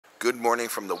Good morning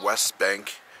from the West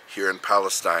Bank here in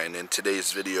Palestine. In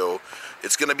today's video,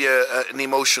 it's going to be an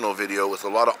emotional video with a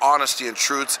lot of honesty and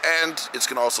truths, and it's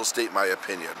going to also state my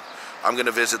opinion. I'm going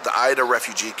to visit the Aida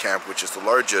Refugee camp, which is the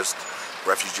largest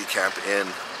refugee camp in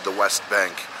the West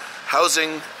Bank,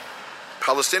 housing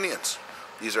Palestinians.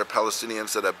 These are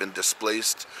Palestinians that have been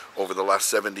displaced over the last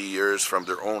 70 years from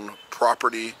their own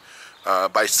property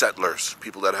by settlers,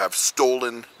 people that have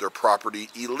stolen their property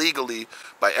illegally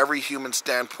by every human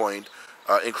standpoint,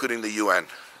 including the UN.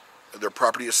 Their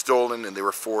property is stolen and they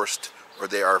were forced, or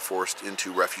they are forced,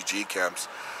 into refugee camps.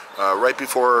 Right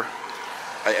before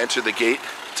I enter the gate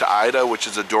to Aida, which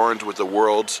is adorned with the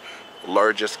world's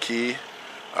largest key,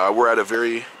 we're at a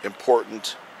very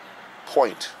important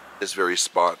point. This very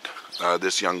spot,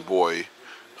 this young boy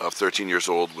of 13 years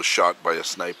old was shot by a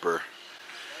sniper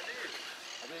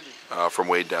from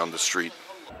way down the street.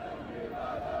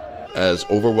 As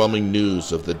overwhelming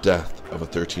news of the death of a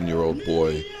 13-year-old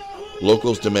boy,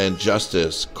 locals demand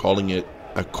justice, calling it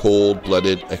a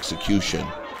cold-blooded execution.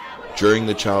 During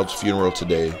the child's funeral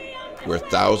today, where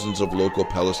thousands of local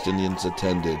Palestinians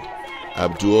attended,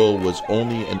 Abdul was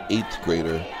only an 8th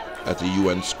grader at the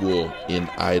UN school in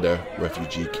Aida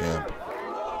refugee camp.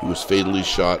 He was fatally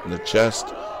shot in the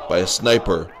chest by a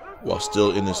sniper while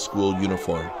still in his school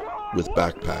uniform with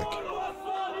backpack.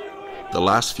 The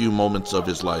last few moments of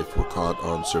his life were caught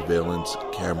on surveillance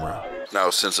camera. Now,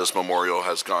 since this memorial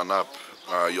has gone up,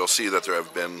 you'll see that there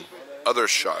have been other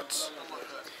shots.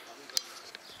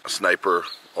 A sniper,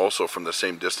 also from the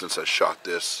same distance, has shot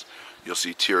this. You'll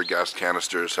see tear gas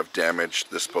canisters have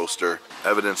damaged this poster.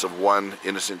 Evidence of one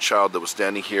innocent child that was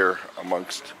standing here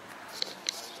amongst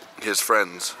his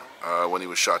friends when he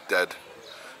was shot dead.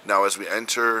 Now, as we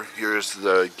enter, here's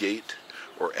the gate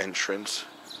or entrance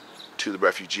to the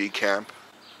refugee camp.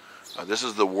 This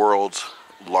is the world's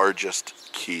largest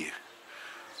key,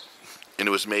 and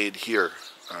it was made here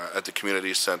at the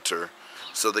community center.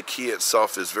 So the key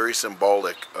itself is very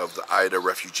symbolic of the Aida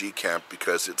refugee camp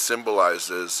because it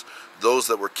symbolizes those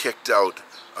that were kicked out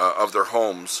of their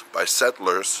homes by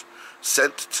settlers,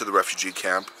 sent to the refugee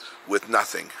camp with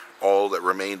nothing. All that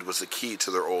remained was the key to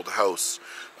their old house.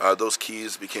 Those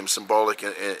keys became symbolic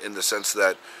in the sense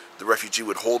that the refugee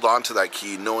would hold on to that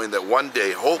key, knowing that one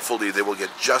day, hopefully, they will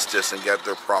get justice and get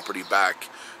their property back,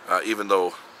 even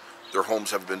though their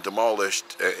homes have been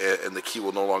demolished and the key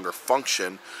will no longer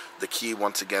function. The key,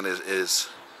 once again, is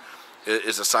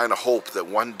a sign of hope that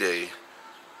one day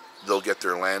they'll get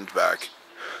their land back.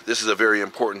 This is a very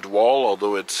important wall,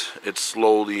 although it's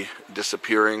slowly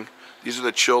disappearing. These are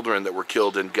the children that were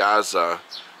killed in Gaza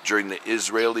during the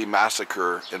Israeli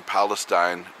massacre in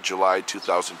Palestine, July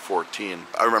 2014.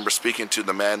 I remember speaking to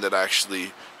the man that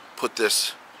actually put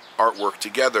this artwork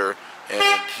together,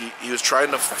 and he was trying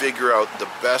to figure out the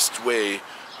best way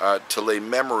to lay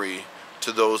memory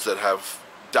to those that have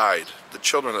died, the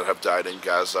children that have died in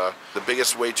Gaza. The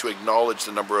biggest way to acknowledge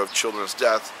the number of children's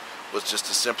death was just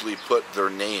to simply put their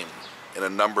name and a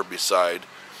number beside.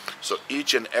 So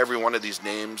each and every one of these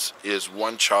names is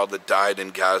one child that died in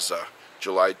Gaza,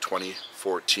 July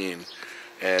 2014.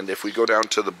 And if we go down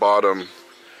to the bottom,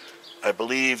 I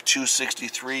believe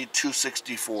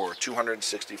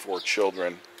 264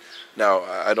 children. Now,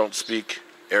 I don't speak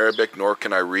Arabic, nor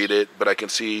can I read it, but I can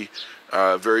see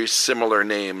very similar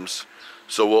names.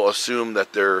 So we'll assume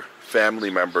that they're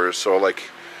family members. So like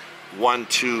 1,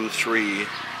 2, 3,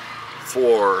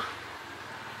 4,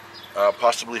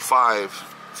 possibly five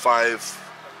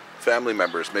family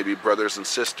members, maybe brothers and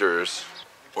sisters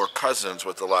or cousins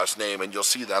with the last name, and you'll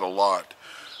see that a lot.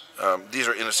 These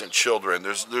are innocent children.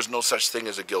 There's no such thing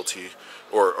as a guilty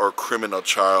or criminal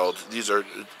child. These are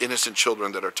innocent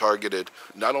children that are targeted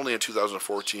not only in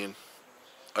 2014,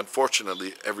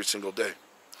 unfortunately, every single day.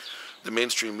 The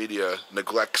mainstream media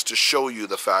neglects to show you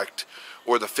the fact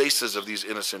or the faces of these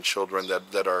innocent children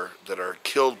that are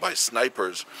killed by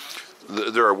snipers.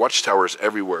 There are watchtowers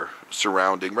everywhere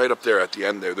surrounding. Right up there at the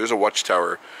end there's a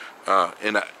watchtower,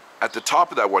 and at the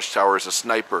top of that watchtower is a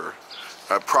sniper,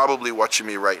 probably watching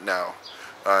me right now.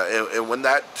 And when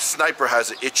that sniper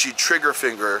has an itchy trigger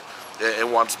finger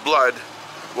and wants blood,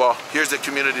 well, here's the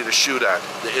community to shoot at,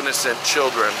 the innocent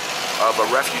children of a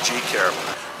refugee camp.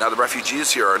 Now, the refugees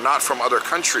here are not from other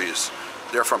countries.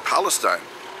 They're from Palestine.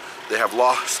 They have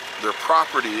lost their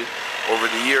property over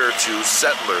the year to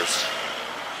settlers.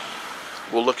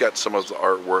 We'll look at some of the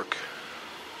artwork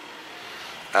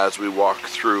as we walk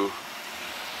through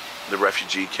the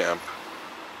refugee camp.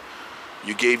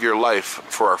 You gave your life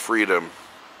for our freedom.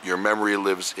 Your memory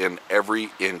lives in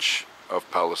every inch of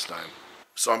Palestine.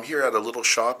 So I'm here at a little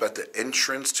shop at the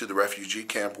entrance to the refugee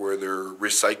camp where they're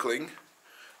recycling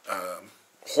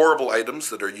horrible items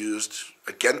that are used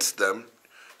against them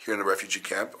here in the refugee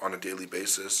camp on a daily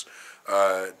basis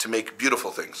to make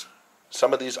beautiful things.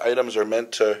 Some of these items are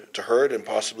meant to hurt and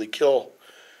possibly kill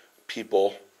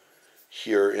people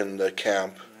here in the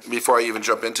camp. Before I even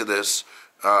jump into this,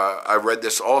 I read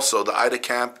this also. The Aida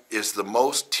camp is the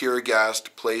most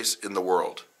tear-gassed place in the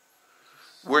world.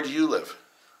 Where do you live?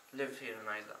 Live here in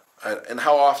Aida. And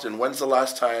how often? When's the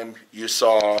last time you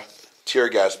saw tear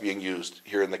gas being used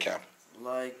here in the camp?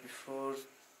 Like before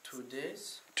 2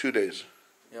 days. 2 days.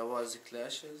 There was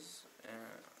clashes.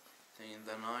 In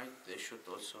the night they shoot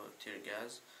also tear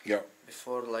gas. Yeah.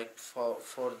 Before like 4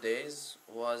 days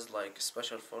was like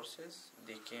special forces.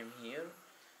 They came here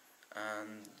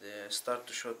and start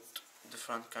to shoot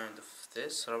different kind of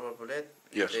this rubber bullet.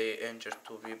 Yes. They injured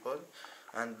 2 people.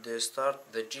 And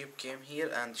the jeep came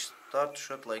here and start to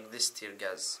shoot like this tear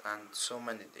gas, and so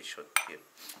many they shot here.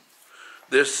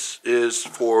 This is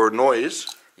for noise.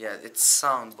 Yeah, it's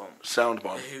sound bomb. Sound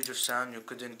bomb. A huge sound, you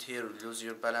couldn't hear, lose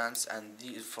your balance, and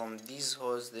from these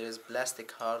hose there is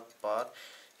plastic hard part,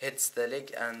 hits the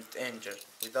leg and injured.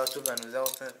 Without weapon,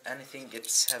 without anything,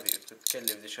 it's heavy. It could kill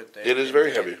if they shot the It is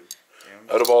very heavy.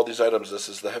 Yeah. Out of all these items, this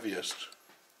is the heaviest.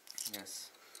 Yes.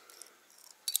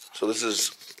 So this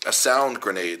is a sound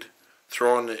grenade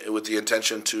thrown with the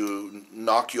intention to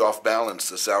knock you off balance.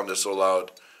 The sound is so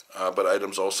loud, but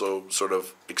items also sort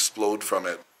of explode from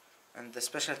it. And the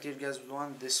special tear gas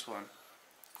one, this one,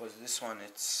 because this one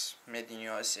it's made in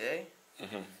USA,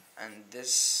 and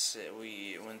this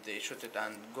when they shoot it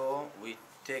and go, we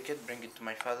take it, bring it to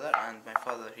my father, and my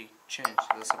father he changed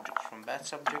the subject from bad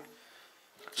subject.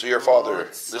 So your father,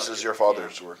 this is your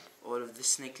father's work. All of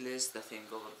this necklace, the thing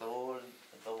over the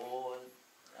wall,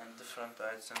 and different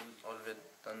items, and all of it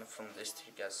done from this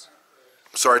tear gas.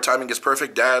 So our timing is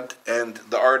perfect. Dad and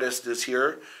the artist is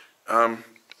here.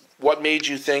 What made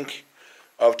you think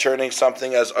of turning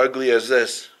something as ugly as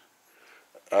this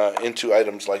into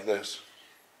items like this?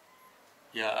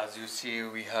 Yeah, as you see,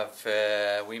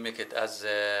 we make it as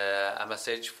a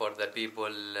message for the people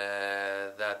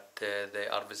that they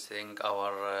are visiting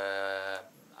our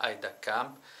Aida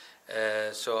camp.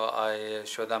 So I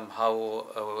show them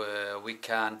how we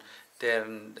can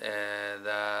turn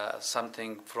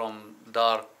something from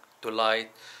dark to light,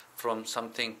 from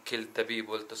something kill the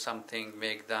people to something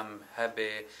make them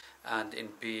happy and in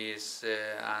peace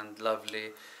and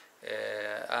lovely.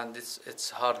 And it's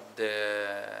hard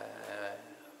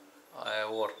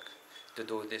work to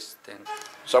do this thing.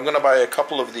 So I'm going to buy a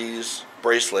couple of these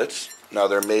bracelets. Now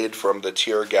they're made from the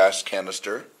tear gas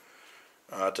canister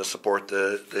to support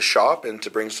the shop and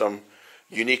to bring some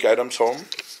unique items home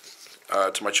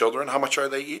to my children. How much are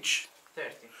they each?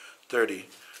 30. 30.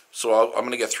 So I'm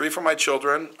going to get 3 for my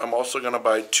children. I'm also going to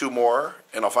buy 2 more,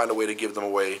 and I'll find a way to give them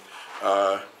away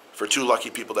for 2 lucky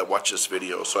people that watch this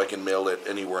video, so I can mail it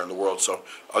anywhere in the world. So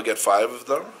I'll get 5 of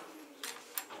them.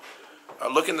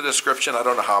 Look in the description. I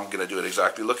don't know how I'm going to do it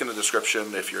exactly. Look in the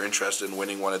description if you're interested in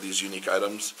winning one of these unique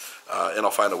items, and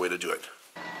I'll find a way to do it.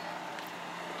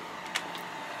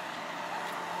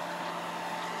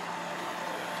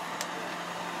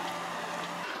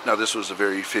 Now, this was a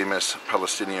very famous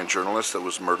Palestinian journalist that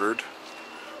was murdered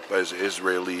by his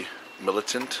Israeli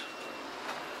militant.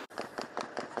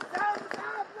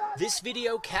 This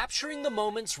video capturing the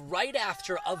moments right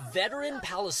after a veteran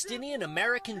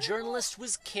Palestinian-American journalist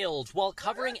was killed while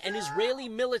covering an Israeli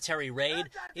military raid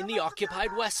in the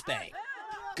occupied West Bank.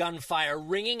 Gunfire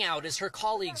ringing out as her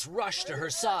colleagues rushed to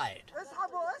her side.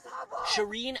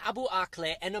 Shireen Abu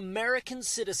Akleh, an American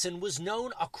citizen, was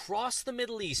known across the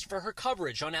Middle East for her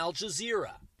coverage on Al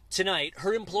Jazeera. Tonight,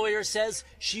 her employer says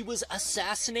she was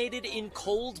assassinated in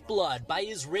cold blood by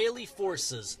Israeli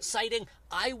forces, citing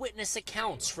eyewitness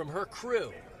accounts from her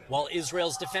crew, while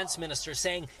Israel's defense minister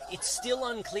saying it's still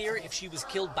unclear if she was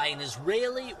killed by an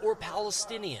Israeli or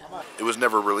Palestinian. It was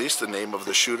never released the name of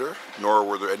the shooter, nor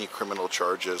were there any criminal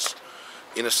charges.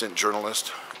 Innocent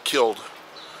journalist killed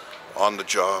on the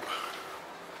job.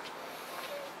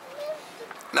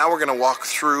 Now we're going to walk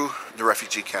through the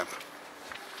refugee camp.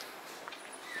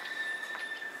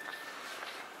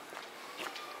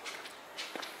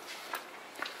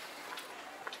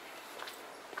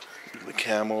 The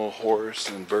camel, horse,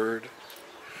 and bird,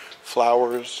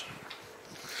 flowers.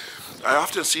 I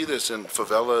often see this in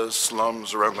favelas,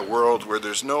 slums around the world where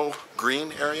there's no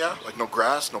green area, like no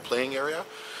grass, no playing area.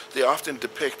 They often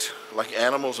depict like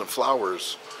animals and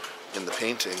flowers in the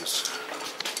paintings.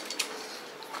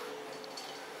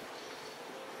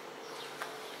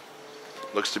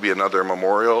 Looks to be another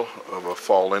memorial of a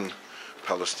fallen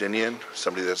Palestinian,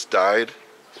 somebody that's died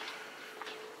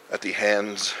at the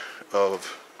hands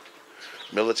of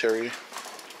military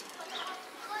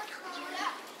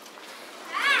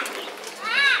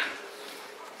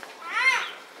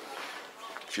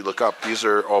If you look up, these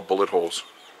are all bullet holes.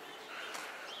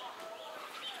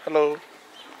 Hello.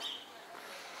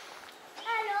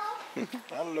 Hello.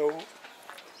 Hello.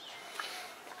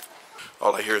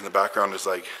 All I hear in the background is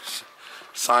like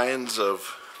signs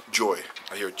of joy.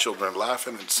 I hear children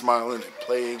laughing and smiling and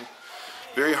playing.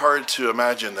 Very hard to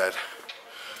imagine that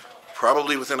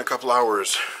probably within a couple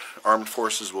hours, armed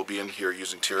forces will be in here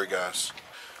using tear gas.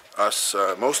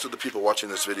 Most of the people watching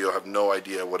this video have no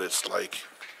idea what it's like,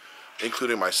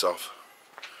 including myself,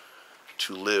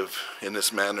 to live in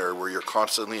this manner where you're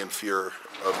constantly in fear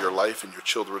of your life and your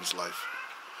children's life.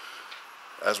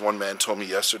 As one man told me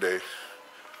yesterday,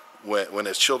 when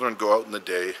his children go out in the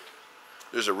day,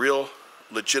 there's a real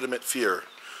legitimate fear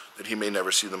that he may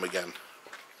never see them again.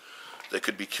 They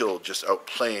could be killed just out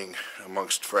playing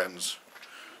amongst friends.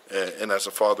 And as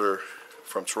a father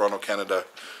from Toronto, Canada,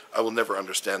 I will never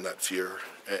understand that fear,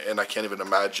 and I can't even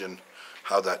imagine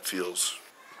how that feels.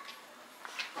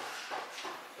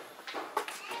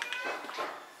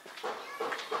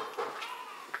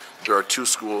 There are 2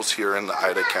 schools here in the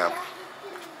Aida camp.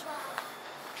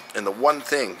 And the one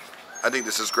thing, I think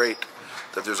this is great,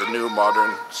 that there's a new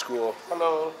modern school.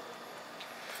 Hello.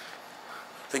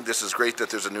 I think this is great that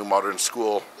there's a new modern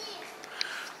school.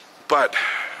 But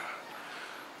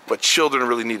what children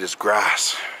really need is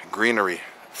grass, greenery,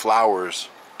 flowers,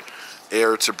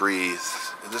 air to breathe.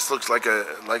 This looks like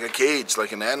a cage,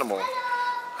 like an animal.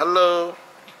 Hello.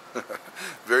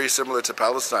 Very similar to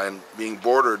Palestine, being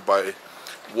bordered by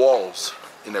walls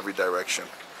in every direction.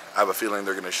 I have a feeling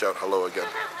they're going to shout hello again.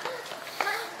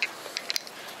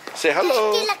 Say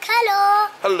hello. Hello.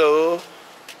 Hello.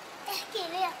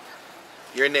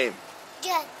 Your name?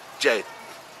 Jade. Jade.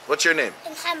 What's your name?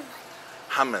 Muhammad.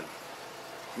 Hammond.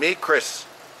 Me, Chris.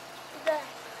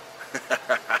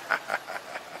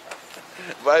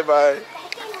 Bye bye.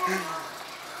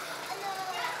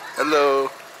 Hello.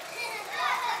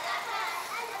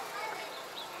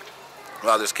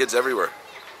 Wow, there's kids everywhere.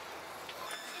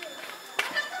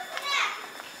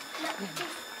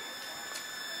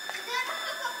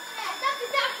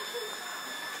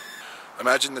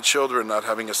 Imagine the children not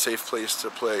having a safe place to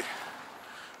play,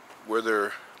 where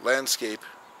their landscape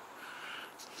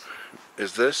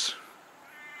is this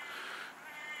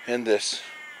and this,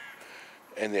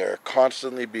 and they are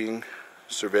constantly being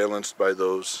surveillanced by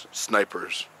those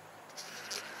snipers.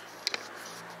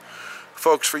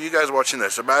 Folks, for you guys watching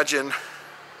this, imagine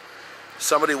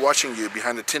somebody watching you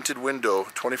behind a tinted window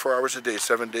 24 hours a day,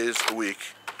 7 days a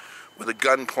week, with a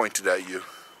gun pointed at you.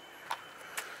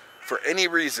 For any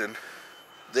reason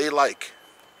they like,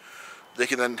 they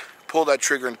can then pull that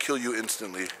trigger and kill you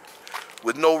instantly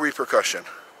with no repercussion.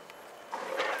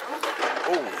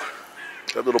 Oh,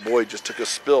 that little boy just took a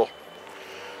spill.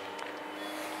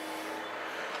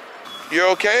 You're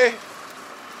okay?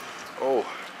 Oh,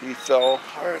 he fell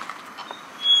hard.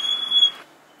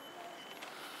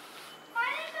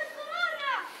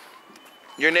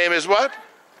 Your name is what?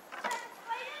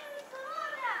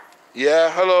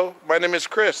 Yeah, hello. My name is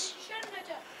Chris.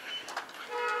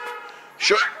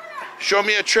 Show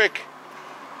me a trick.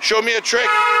 Show me a trick.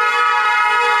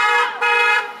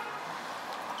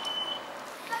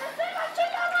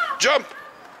 Jump.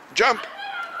 Jump.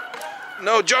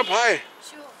 No, jump high.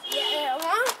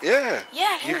 Yeah.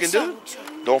 You can do it.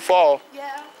 Don't fall.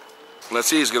 Yeah. Let's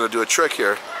see, he's going to do a trick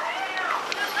here.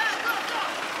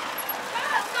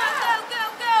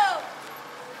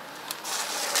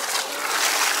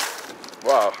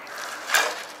 Wow.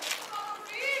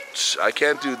 I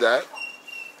can't do that.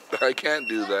 I can't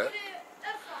do that.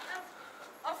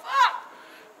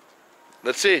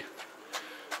 Let's see.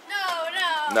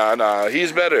 No.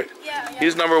 He's better.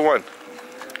 He's number 1.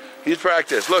 He's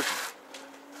practiced. Look.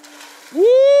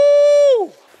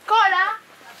 Woo! Cola.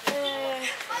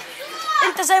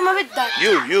 انت زي ما بدك.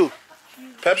 You.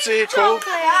 Pepsi, Coke.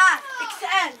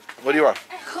 What do you want?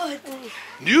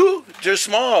 You? You're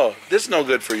small. This is no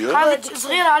good for you. هذا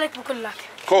صغيرة عليك بقول لك.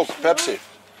 Coke, Pepsi.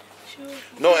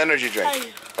 No energy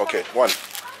drink. Okay, 1.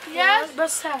 Yes.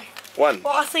 بس هاي. 1.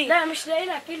 وعصير. لا مش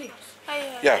لإلك إلي.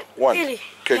 Yeah, 1. إلي.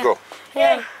 Okay, go.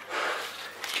 Yeah.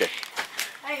 Okay.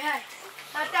 هاي.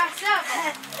 هات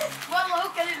حساب. والله هو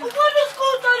كلمة. وين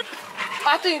سكوتر؟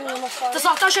 أعطيني مصاري.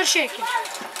 19 شيكل.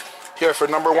 Here for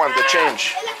number 1, the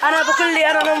change. أنا بقول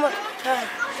لي أنا نمبر.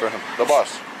 For him, the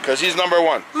boss. Because he's number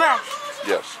 1. ماشي.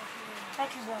 Yes.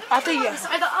 أعطيه.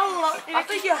 سعد الله.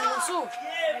 أعطيه منصور.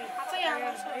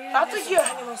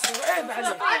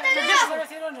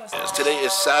 Today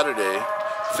is Saturday,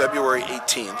 February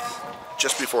 18th,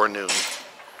 just before noon,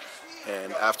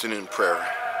 and afternoon prayer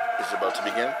is about to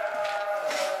begin.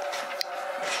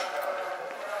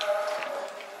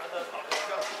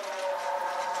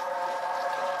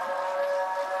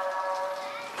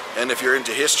 And if you're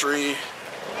into history,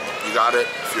 you got it.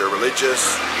 If you're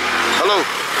religious, hello.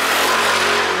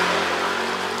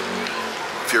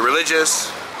 If you're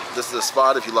religious, this is the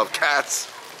spot. If you love cats,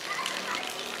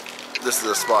 this is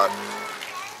the spot.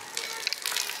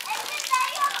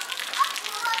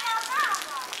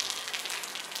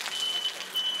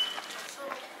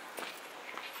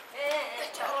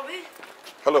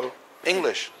 Hello.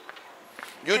 English.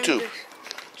 YouTube.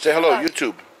 Say hello,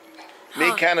 YouTube.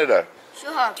 Me, Canada.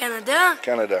 Canada?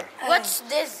 Canada. What's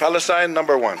this? Palestine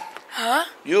 #1. Huh?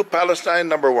 You Palestine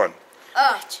 #1.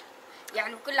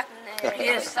 يعني بقول لك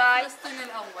Yes.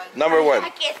 #1.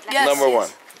 Yes,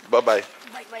 #1. Bye bye.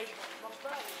 Bye bye.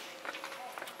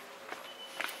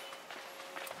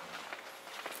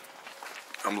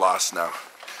 I'm lost now.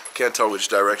 Can't tell which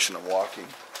direction I'm walking.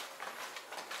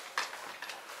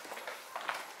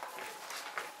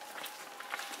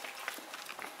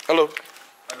 Hello.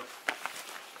 Hello.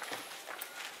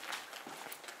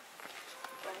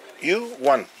 You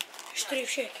one. اشتري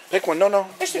بشيكل. Pick one. No.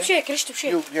 اشتري بشيكل. اشتري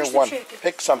بشيكل. You're one.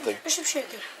 Pick something. اشتري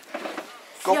بشيكل.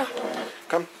 Go. Yeah.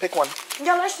 Come. Pick one.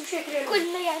 يلا اشتري بشيكل.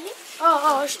 كلنا يعني؟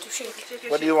 اشتري بشيكل.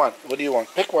 What do you want? What do you want?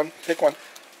 Pick one. Pick one.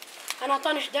 أنا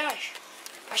أعطاني 11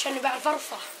 عشان بعرف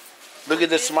أرفع. Look at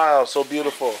this smile. So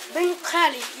beautiful. بنت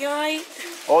خالي ياي.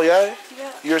 Oh yeah.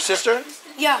 Yeah. Your sister?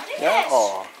 Yeah. Yeah.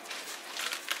 Oh.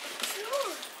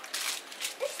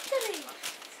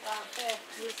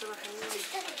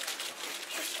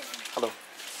 Hello.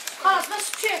 خلاص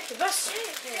بس بشيكل بس.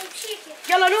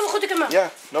 يلا لولو خذي كمان. Yeah.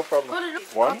 No problem.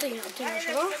 One. أعطيني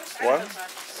شباب. One.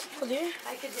 خذي.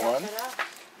 One.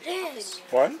 ليش؟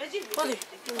 One. خذي.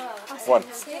 One.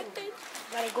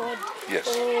 Very good. Yes.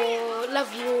 Oh,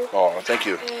 love you. Oh, thank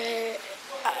you.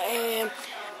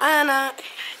 أنا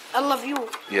I love you.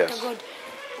 Yes. Good.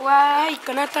 Why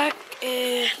قناتك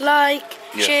like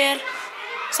Yes. share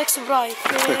subscribe.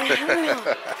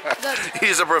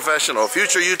 He's a professional,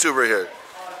 future YouTuber here.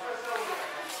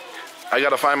 I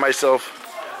gotta find myself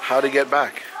how to get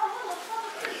back.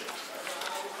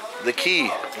 The key.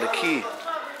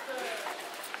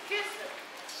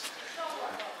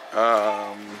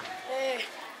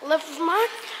 Love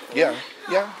Mark. Yeah.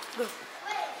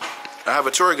 I have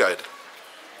a tour guide.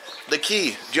 The key.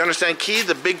 Do you understand key?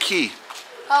 The big key.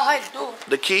 هاي الدور.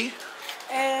 The key?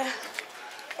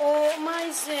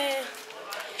 Mine's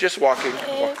Just walking.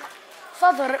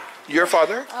 father. Your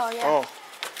father? Oh, yeah. Oh,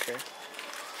 okay.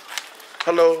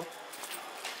 Hello.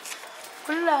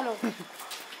 كلنا.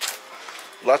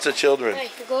 Lots of children.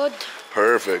 Hey, good.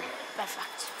 Perfect.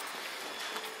 Perfect.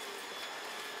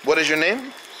 What is your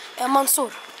name?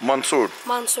 Mansour. Mansour.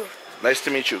 Mansour. Nice to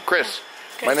meet you. Chris.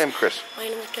 Chris. My name Chris. My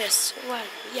name is Chris. Well,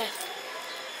 yes.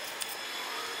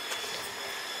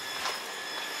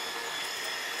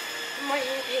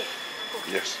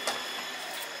 Yes.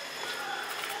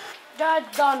 Dad,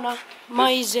 Donna.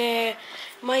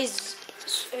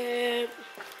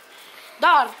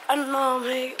 Dar.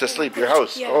 To sleep, your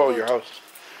house. Yeah, Oh, good. your house.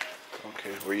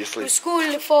 Okay, where you sleep. School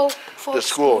for The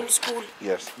school. School.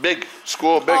 Yes. Big.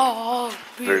 School, big.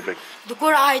 Very big.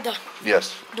 دكور عايدة. Yes.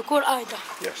 دكور عايدة.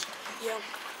 Yes. Yeah.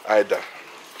 Aida.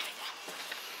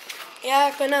 يا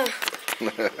كنا.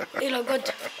 إلى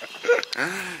good.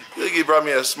 Look, you brought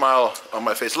me a smile on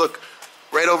my face. Look,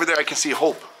 right over there I can see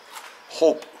hope.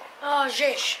 Hope.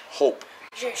 جيش. Hope.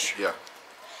 جيش. Yeah.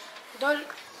 دول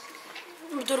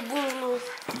بضربونه.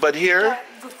 But here,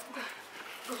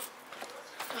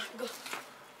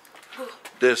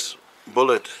 this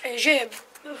bullet جيب.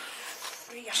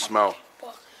 smell.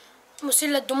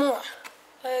 مسيل الدموع.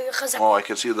 خزق. Oh, I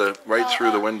can see the right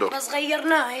through the window. بس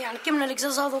غيرناه يعني كمنا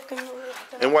القزاز هذا وكمنا.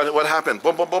 And what happened?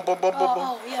 Boom, boom, boom, boom, boom, boom,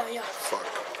 boom. Yeah. Fuck.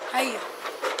 هيا.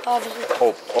 هذا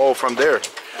Hope. Oh, from there.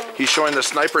 He's showing the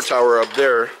sniper tower up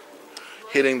there,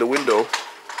 hitting the window,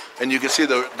 and you can see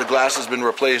the glass has been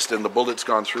replaced and the bullet's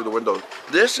gone through the window.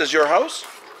 This is your house?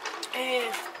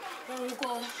 إيه.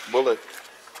 Bullet.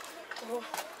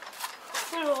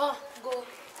 Go.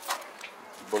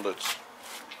 Bullets.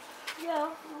 Yeah.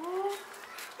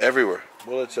 Everywhere.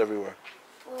 Bullets everywhere.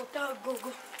 Go.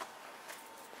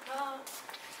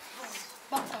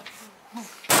 بطل.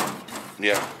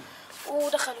 Yeah.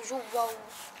 ودخلوا جوا.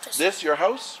 This your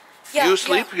house? Yeah, You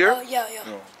sleep yeah. here?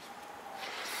 Yeah.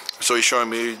 So he's showing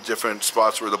me different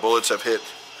spots where the bullets have hit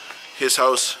his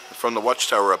house from the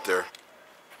watchtower up there.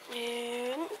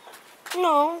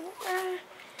 No.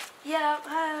 Yeah.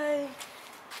 هاي.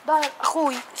 دار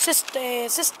أخوي. Sister.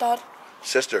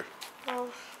 Sister. Oh.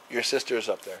 Your sister is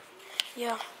up there.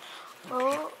 Yeah.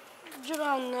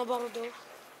 جيران برضو.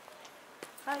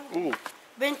 هاي. Ooh.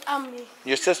 بنت عمي.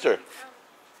 Your sister.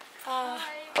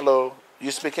 Hello.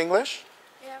 You speak English?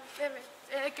 Yeah, very.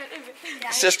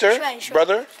 Sister?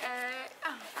 Brother?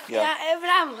 Yeah.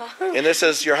 And this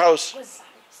is your house?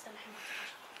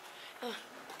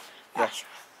 Yeah.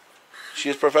 She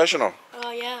is professional.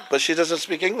 Oh yeah. But she doesn't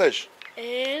speak English.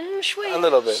 شوية. A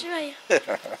little bit. شوية.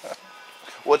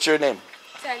 What's your name?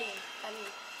 تعليم.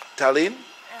 Talin?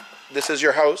 This is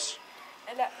your house?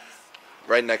 لا.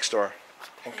 Right next door.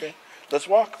 Okay. Let's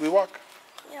walk. We walk.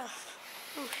 Yeah.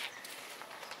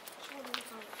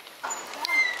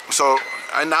 So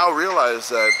I now realize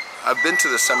that I've been to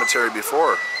the cemetery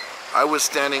before. I was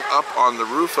standing up on the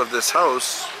roof of this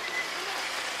house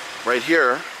right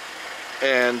here,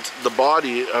 and the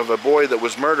body of a boy that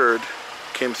was murdered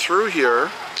came through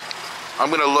here. I'm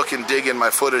gonna look and dig in my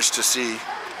footage to see,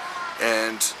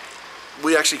 and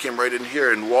we actually came right in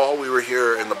here, and while we were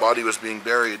here and the body was being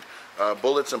buried,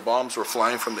 bullets and bombs were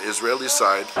flying from the Israeli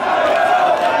side.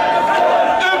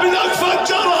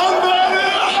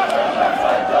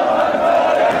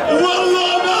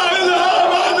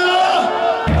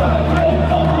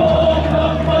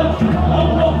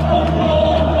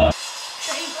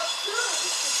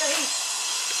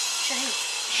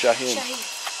 Shaheen.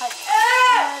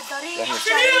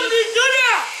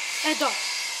 اهدى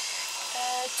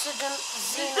تسجن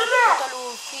زين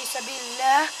قتلوا في سبيل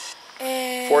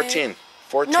الله 14.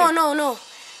 14. No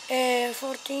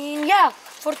 14 yeah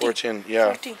 14, yeah.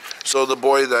 14. So the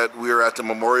boy that we were at the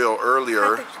memorial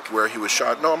earlier, where he was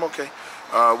shot. No, I'm okay.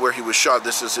 Where he was shot.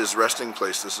 This is his resting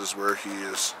place. This is where he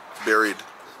is buried.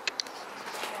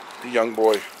 The young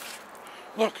boy.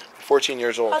 Look, 14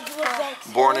 years old.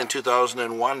 Born in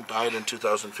 2001, died in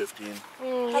 2015.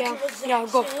 Yeah,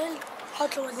 go.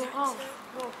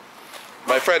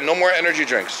 My friend, no more energy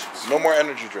drinks. No more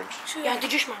energy drinks. يا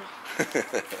تجيش معنا.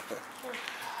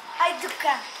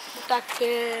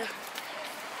 بدك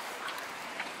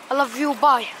I love you,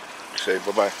 bye. Say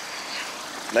bye-bye.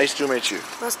 Nice to meet you.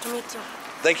 Nice to meet you.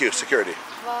 Thank you, security.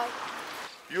 Bye.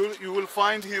 You will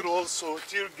find here also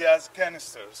tear gas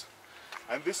canisters,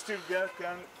 and this tear gas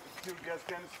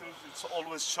canisters, it's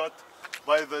always shot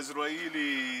by the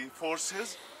Israeli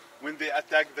forces when they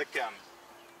attack the camp,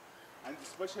 and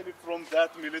especially from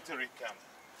that military camp.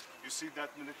 You see that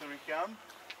military camp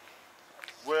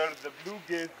where the blue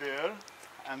gate there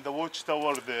and the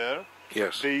watchtower there.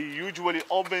 Yes. They usually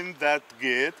open that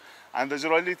gate, and the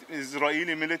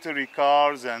Israeli military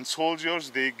cars and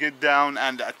soldiers, they get down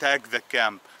and attack the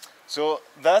camp. So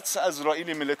that's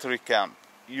Israeli military camp.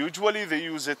 Usually they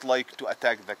use it like to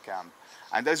attack the camp.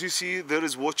 And as you see, there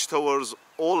is watchtowers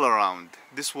all around.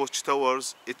 These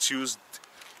watchtowers, it's used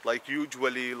like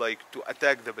usually like to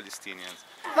attack the Palestinians.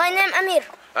 My name Amir.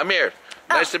 Amir.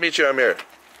 Nice to meet you, Amir.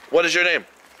 What is your name?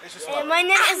 My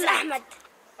name is Ahmed.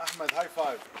 Ahmed, high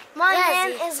five. My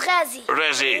name is Ghazi.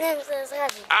 Rezi. My name is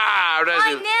Ghazi. Ah, Rezi.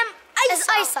 My name is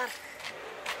Aysar.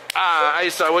 Ah,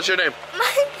 Aisa. What's your name?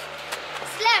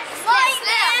 Islam.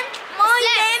 My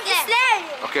name is Islam.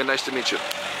 Okay, nice to meet you.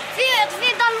 في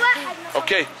ضل واحد.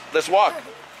 Okay, let's walk.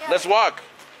 Let's walk.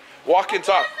 Walk and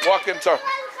talk. Walk and talk.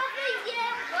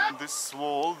 This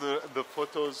wall, the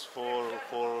photos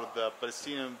for the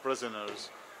Palestinian prisoners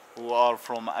who are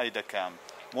from Aida camp.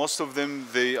 Most of them,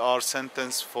 they are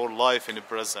sentenced for life in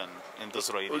prison in the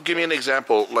Israeli. Give me an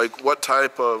example. Like, what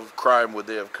type of crime would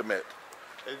they have committed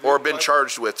or been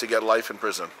charged with to get life in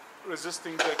prison?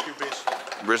 Resisting the occupation.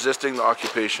 Resisting the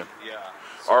occupation.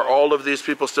 Yeah. Are all of these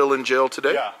people still in jail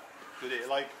today? Yeah, today.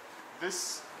 Like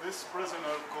this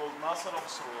prisoner called Nasser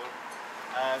Absroor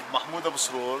and Mahmoud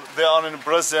Absroor, they are in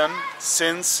prison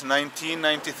since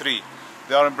 1993.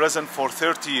 They are in prison for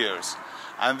 30 years.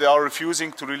 And they are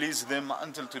refusing to release them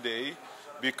until today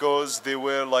because they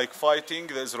were like fighting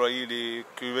the Israeli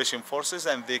occupation forces,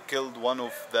 and they killed one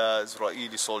of the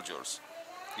Israeli soldiers.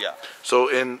 Yeah. So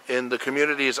in the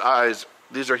community's eyes,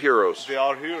 these are heroes. They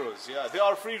are heroes, yeah. They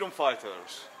are freedom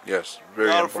fighters. Yes, very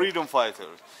They are important. freedom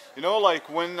fighters. You know, like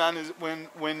when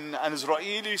an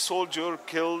Israeli soldier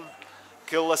kill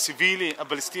a civilian, a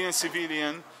Palestinian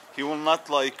civilian, he will not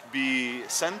like be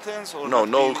sentenced or not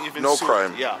be even no sued.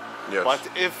 crime. Yeah. Yes. But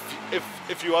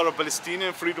if you are a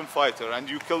Palestinian freedom fighter and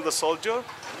you kill the soldier,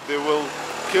 they will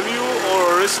kill you or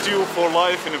arrest you for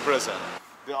life in a prison.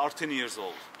 They are 10 years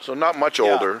old. So not much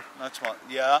older. Yeah, not much.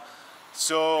 Yeah.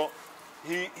 So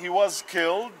he was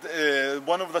killed.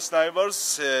 One of the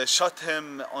snipers shot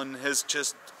him on his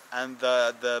chest, and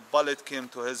the bullet came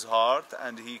to his heart,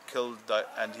 and he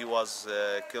was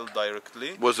killed directly.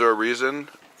 Was there a reason?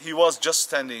 He was just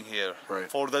standing here. Right.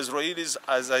 For the Israelis,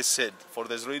 as I said, for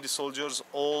the Israeli soldiers,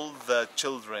 all the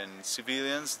children,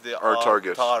 civilians, they are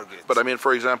Targets. But I mean,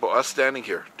 for example, us standing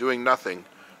here doing nothing,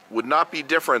 would not be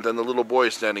different than the little boy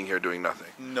standing here doing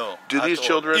nothing. No. Do these all.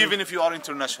 children, even if you are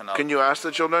international? Can you ask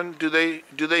the children?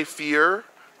 Do they fear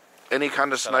any kind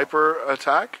of sniper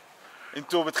attack?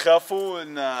 انتوا بتخافوا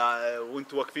ان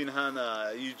وانتوا واقفين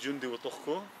هنا يجي جندي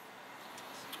ويطخكم؟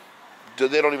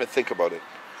 They don't even think about it.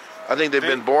 I think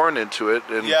they've been born into it.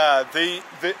 And yeah, they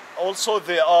also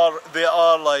they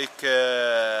are like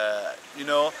you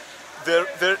know,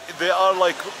 they are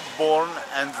like born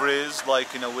and raised like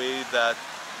in a way that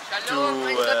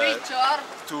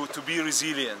to be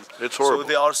resilient. It's horrible. So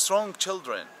they are strong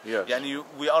children. Yes. Yani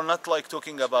we are not like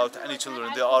talking about any children.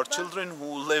 They are children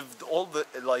who lived all the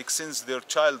like since their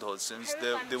childhood, since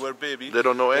they were baby. They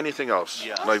don't know anything else.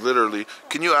 Yeah. Like literally.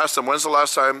 Can you ask them when's the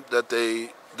last time that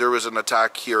there was an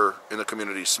attack here in the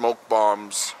community? Smoke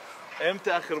bombs.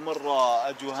 امتى اخر مرة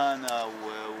اجوا هنا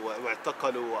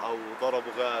واعتقلوا او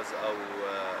ضربوا غاز او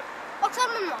أكثر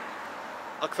من مرة.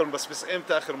 اكثر بس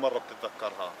امتى اخر مرة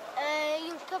بتتذكرها؟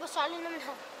 ينكبسوا علينا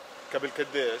منها. قبل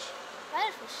قديش؟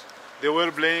 بعرفش. They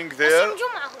were playing there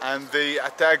and they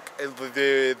attacked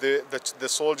the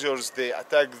soldiers. They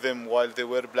attacked them while they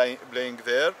were playing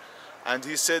there, and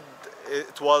he said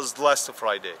it was last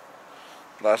Friday.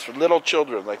 Last little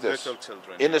children like this. Little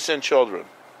children. Innocent children.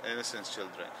 Innocent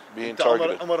children. Being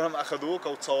targeted. عمرهم أخذوك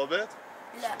أو تصوبت؟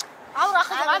 لا. عمر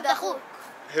أخذ عبد أخوك.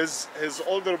 His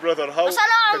older brother how بس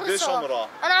أنا عمري قديش صوت. عمره؟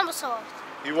 أنا عمري صوت.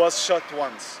 He was shot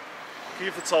once.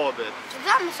 كيف تصوبت؟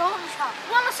 لا ما صوتش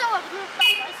والله صوت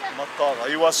مطارة.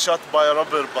 He was shot by a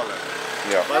rubber bullet.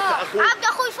 Yeah. عبد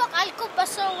أخوي فوق على الكوب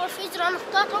بس هو في جران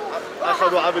اختطوا.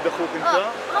 أخذوا عبد أخوك أنت؟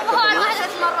 هو على واحد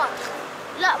 3 مرات.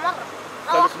 لا مرة.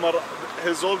 ثالث مرة.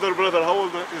 His older brother how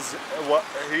old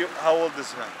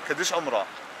is he? قديش عمره؟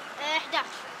 11.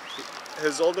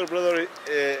 His older brother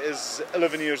is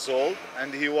 11 years old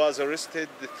and he was arrested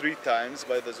 3 times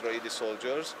by the Israeli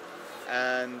soldiers,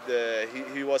 and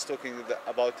he was talking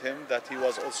about him that he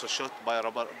was also shot by a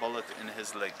rubber bullet in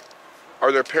his leg.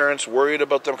 Are their parents worried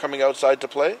about them coming outside to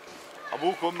play?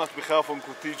 أبوك وأمك بخافوا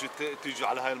إنكم تيجوا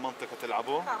على هاي المنطقة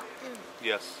تلعبوا؟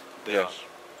 Yes. Yes.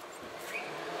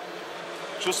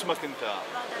 شو اسمك أنت؟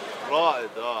 رائد.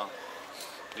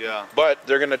 Yeah. But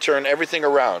they're going to turn everything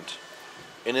around.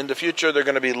 And in the future, they're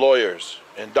going to be lawyers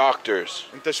and doctors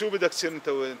أنت شو بدك تصير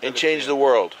أنت and change the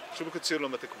world. شو بدك تصير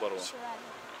لما تكبروا؟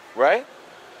 Right?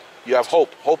 You have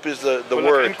hope. Hope is the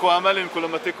word. عندكم أمل إنكم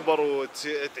لما تكبروا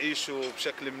تعيشوا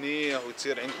بشكل منيح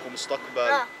وتصير عندكم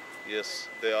مستقبل. Yes,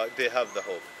 they have the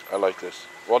hope. I like this.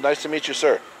 Well, nice to meet you,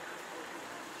 sir.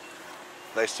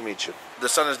 Nice to meet you. The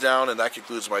sun is down, and that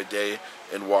concludes my day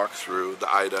and walk through the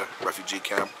Aida refugee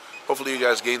camp. Hopefully you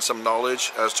guys gained some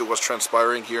knowledge as to what's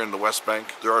transpiring here in the West Bank.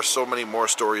 There are so many more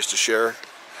stories to share,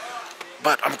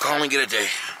 but I'm calling it a day.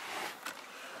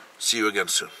 See you again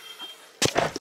soon.